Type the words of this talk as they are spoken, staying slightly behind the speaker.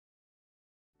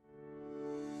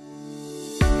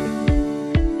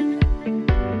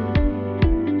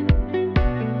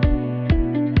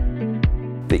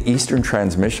The Eastern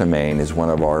Transmission Main is one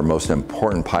of our most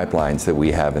important pipelines that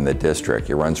we have in the district.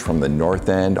 It runs from the north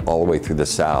end all the way through the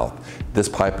south. This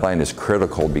pipeline is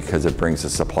critical because it brings a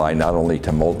supply not only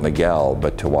to Moulton Niguel,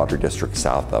 but to water districts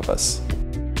south of us.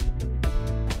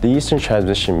 The Eastern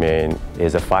Transmission Main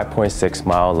is a 5.6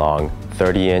 mile long,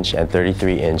 30-inch and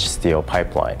 33-inch steel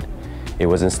pipeline. It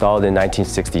was installed in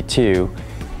 1962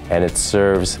 and it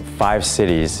serves 5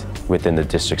 cities within the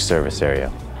district service area.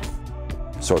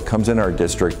 So it comes in our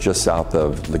district just south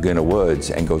of Laguna Woods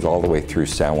and goes all the way through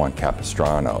San Juan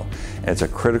Capistrano. And it's a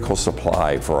critical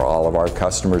supply for all of our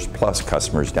customers, plus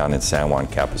customers down in San Juan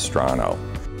Capistrano.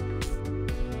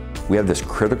 We have this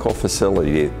critical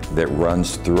facility that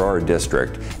runs through our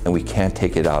district and we can't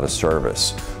take it out of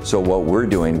service. So what we're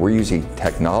doing, we're using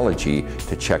technology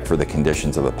to check for the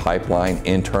conditions of the pipeline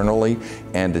internally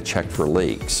and to check for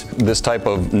leaks. This type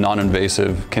of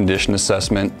non-invasive condition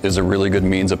assessment is a really good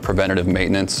means of preventative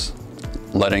maintenance,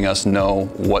 letting us know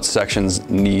what sections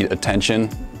need attention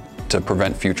to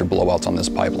prevent future blowouts on this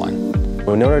pipeline.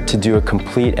 In order to do a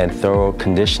complete and thorough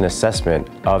condition assessment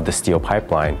of the steel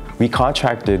pipeline, we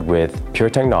contracted with Pure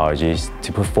Technologies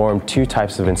to perform 2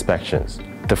 types of inspections.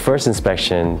 The first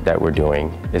inspection that we're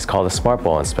doing is called a smart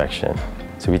ball inspection.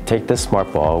 So we take this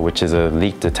smart ball, which is a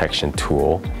leak detection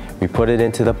tool, we put it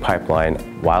into the pipeline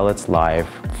while it's live,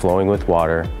 flowing with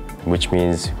water, which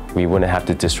means we wouldn't have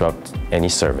to disrupt any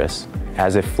service.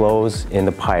 As it flows in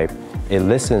the pipe, it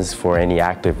listens for any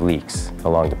active leaks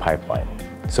along the pipeline.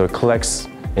 So it collects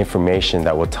information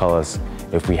that will tell us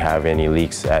if we have any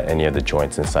leaks at any of the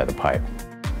joints inside the pipe.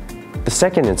 The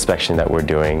second inspection that we're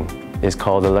doing is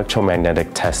called electromagnetic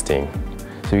testing.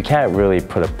 So we can't really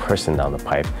put a person down the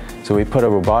pipe. So we put a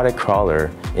robotic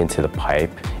crawler into the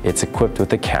pipe. It's equipped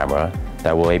with a camera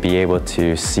that will be able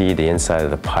to see the inside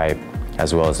of the pipe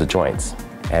as well as the joints.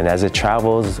 And as it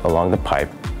travels along the pipe,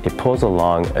 it pulls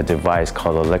along a device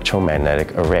called an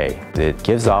electromagnetic array. It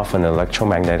gives off an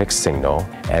electromagnetic signal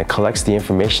and collects the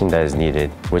information that is needed,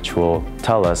 which will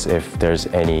tell us if there's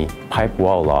any pipe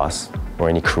wall loss or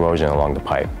any corrosion along the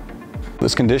pipe.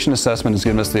 This condition assessment has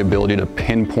given us the ability to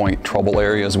pinpoint trouble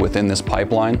areas within this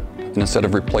pipeline. And instead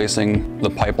of replacing the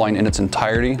pipeline in its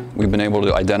entirety, we've been able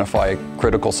to identify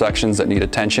critical sections that need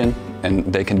attention, and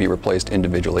they can be replaced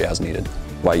individually as needed.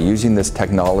 By using this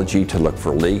technology to look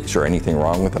for leaks or anything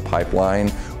wrong with the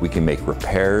pipeline, we can make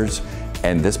repairs.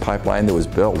 And this pipeline that was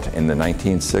built in the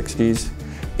 1960s,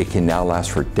 it can now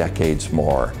last for decades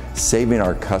more, saving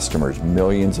our customers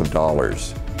millions of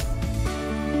dollars.